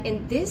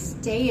In this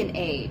day and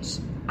age,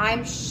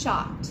 I'm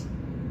shocked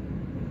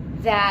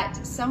that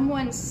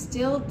someone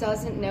still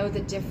doesn't know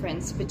the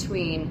difference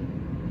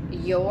between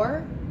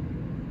your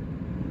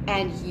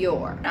and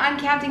your. I'm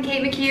Captain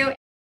Kate McCue.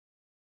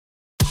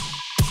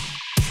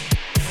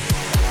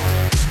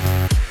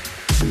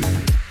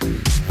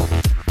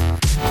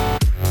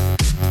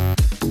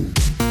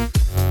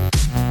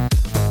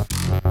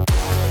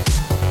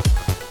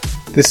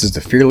 This is the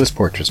Fearless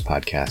Portraits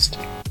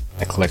Podcast,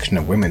 a collection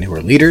of women who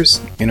are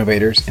leaders,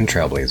 innovators, and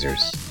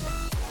trailblazers.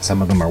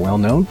 Some of them are well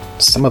known,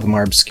 some of them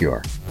are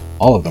obscure.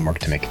 All of them work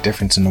to make a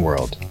difference in the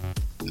world.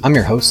 I'm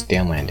your host,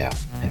 Dan Landau,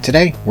 and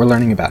today we're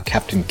learning about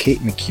Captain Kate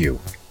McCue,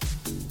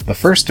 the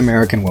first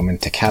American woman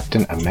to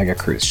captain a mega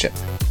cruise ship.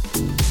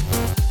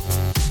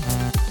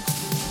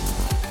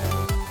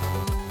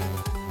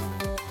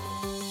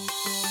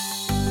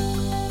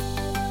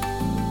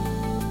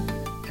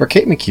 For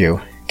Kate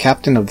McCue,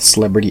 captain of the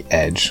Celebrity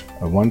Edge,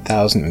 a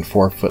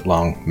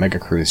 1,004-foot-long mega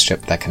cruise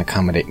ship that can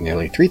accommodate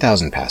nearly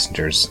 3,000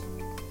 passengers,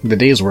 the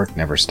day's work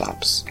never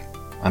stops.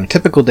 On a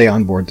typical day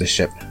on board the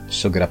ship,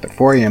 she'll get up at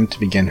 4 a.m. to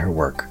begin her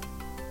work.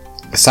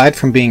 Aside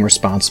from being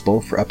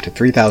responsible for up to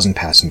 3,000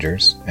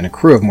 passengers and a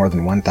crew of more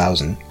than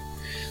 1,000,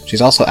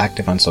 she's also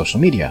active on social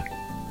media.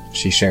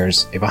 She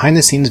shares a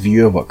behind-the-scenes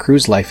view of what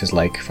cruise life is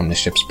like from the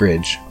ship's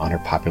bridge on her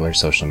popular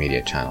social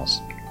media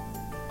channels.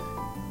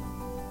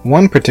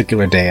 One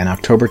particular day in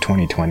October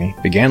 2020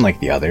 began like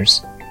the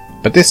others,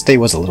 but this day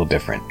was a little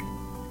different.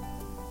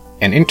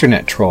 An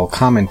internet troll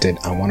commented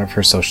on one of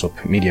her social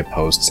media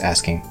posts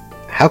asking,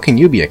 "How can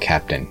you be a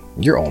captain?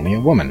 You're only a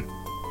woman."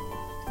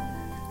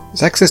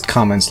 Sexist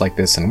comments like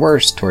this and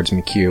worse towards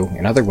McCue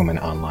and other women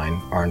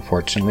online are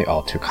unfortunately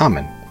all too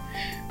common.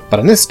 But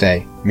on this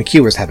day,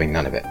 McCue was having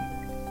none of it.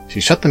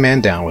 She shut the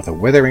man down with a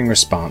withering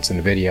response in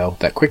a video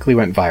that quickly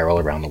went viral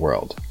around the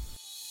world.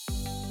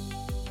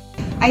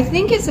 I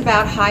think it's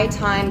about high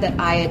time that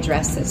I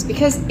address this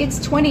because it's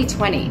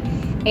 2020,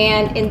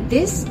 and in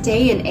this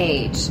day and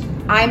age,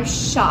 I'm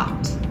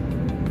shocked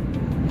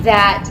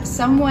that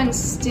someone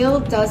still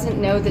doesn't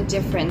know the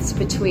difference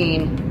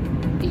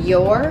between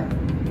your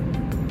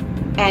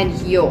and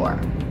your.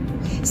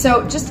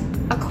 So just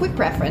a quick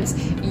reference,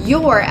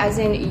 your as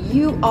in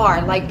you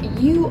are, like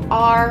you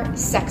are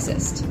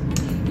sexist.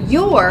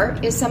 Your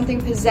is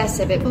something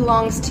possessive, it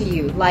belongs to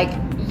you, like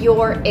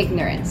your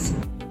ignorance.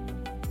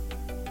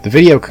 The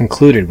video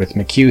concluded with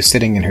McCue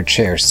sitting in her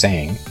chair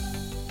saying,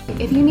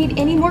 "If you need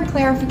any more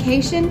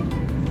clarification,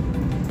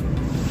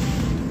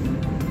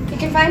 you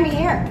can find me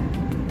here,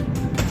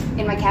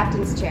 in my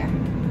captain's chair."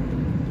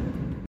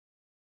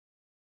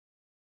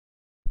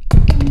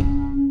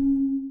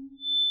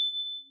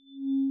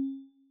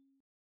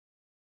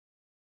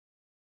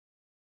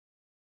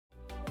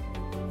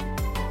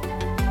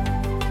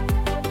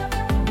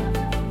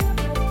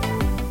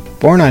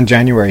 Born on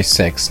January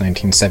 6,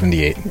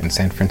 1978, in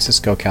San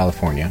Francisco,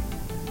 California,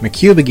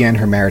 McCue began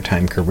her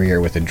maritime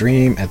career with a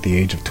dream at the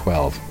age of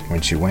 12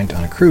 when she went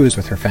on a cruise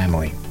with her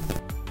family.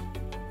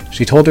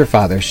 She told her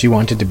father she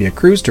wanted to be a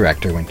cruise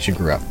director when she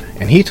grew up,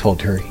 and he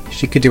told her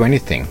she could do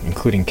anything,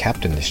 including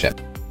captain the ship.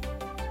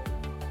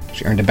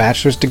 She earned a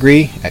bachelor's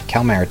degree at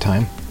Cal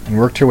Maritime and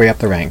worked her way up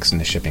the ranks in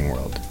the shipping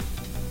world.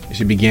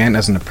 She began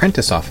as an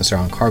apprentice officer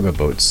on cargo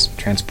boats,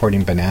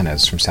 transporting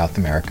bananas from South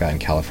America and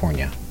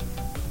California.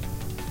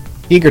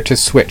 Eager to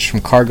switch from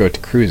cargo to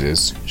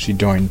cruises, she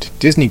joined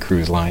Disney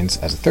Cruise Lines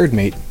as a third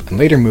mate and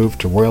later moved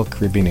to Royal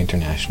Caribbean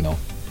International.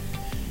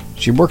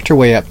 She worked her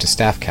way up to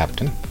staff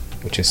captain,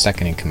 which is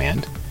second in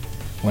command,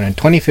 when in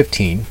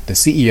 2015, the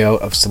CEO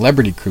of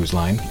Celebrity Cruise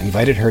Line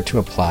invited her to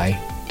apply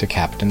to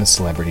captain the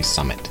Celebrity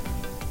Summit.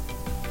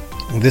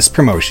 This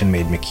promotion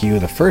made McCue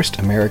the first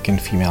American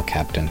female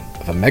captain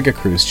of a mega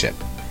cruise ship,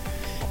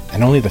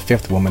 and only the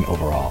fifth woman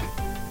overall.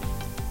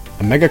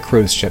 A mega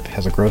cruise ship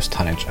has a gross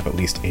tonnage of at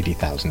least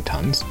 80,000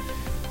 tons.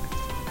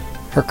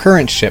 Her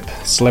current ship,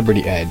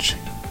 Celebrity Edge,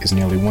 is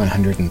nearly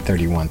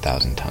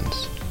 131,000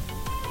 tons.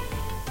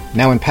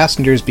 Now when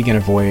passengers begin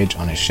a voyage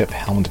on a ship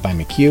helmed by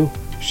McCue,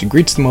 she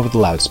greets them over the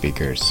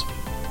loudspeakers.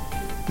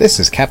 "This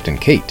is Captain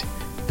Kate,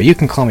 but you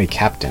can call me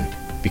Captain,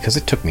 because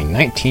it took me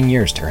 19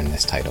 years to earn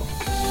this title."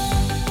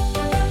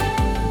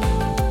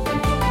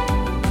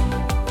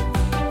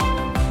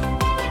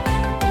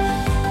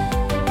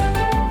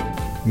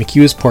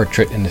 McCue's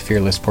portrait in the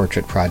Fearless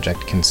Portrait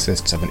Project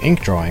consists of an ink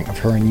drawing of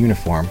her in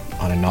uniform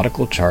on a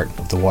nautical chart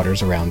of the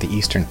waters around the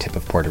eastern tip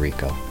of Puerto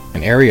Rico,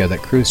 an area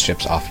that cruise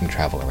ships often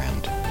travel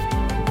around.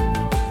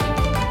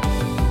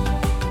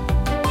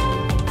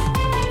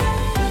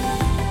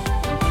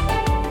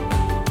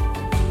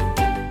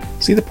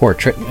 See the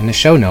portrait in the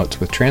show notes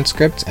with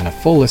transcripts and a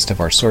full list of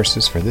our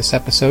sources for this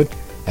episode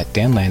at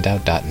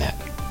danlandau.net.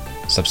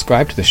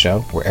 Subscribe to the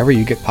show wherever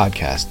you get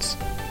podcasts.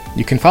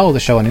 You can follow the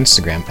show on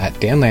Instagram at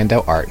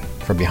danlandauart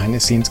for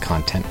behind-the-scenes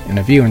content and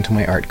a view into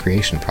my art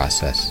creation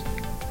process.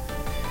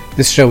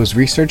 This show is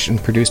researched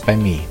and produced by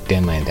me,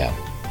 Dan Landau.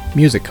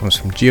 Music comes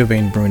from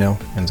Giovanni Bruno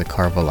and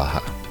Zakar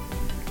Valaha.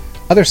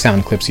 Other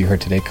sound clips you heard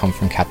today come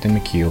from Captain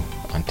McCue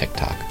on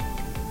TikTok.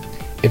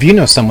 If you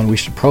know someone we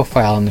should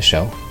profile on the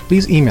show,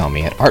 please email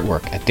me at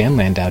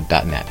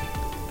artwork@danlandau.net.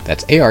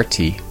 That's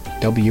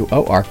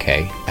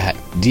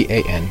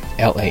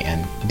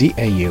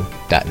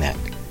artwork@danlandau.net.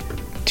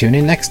 Tune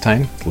in next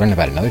time to learn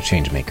about another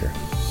changemaker.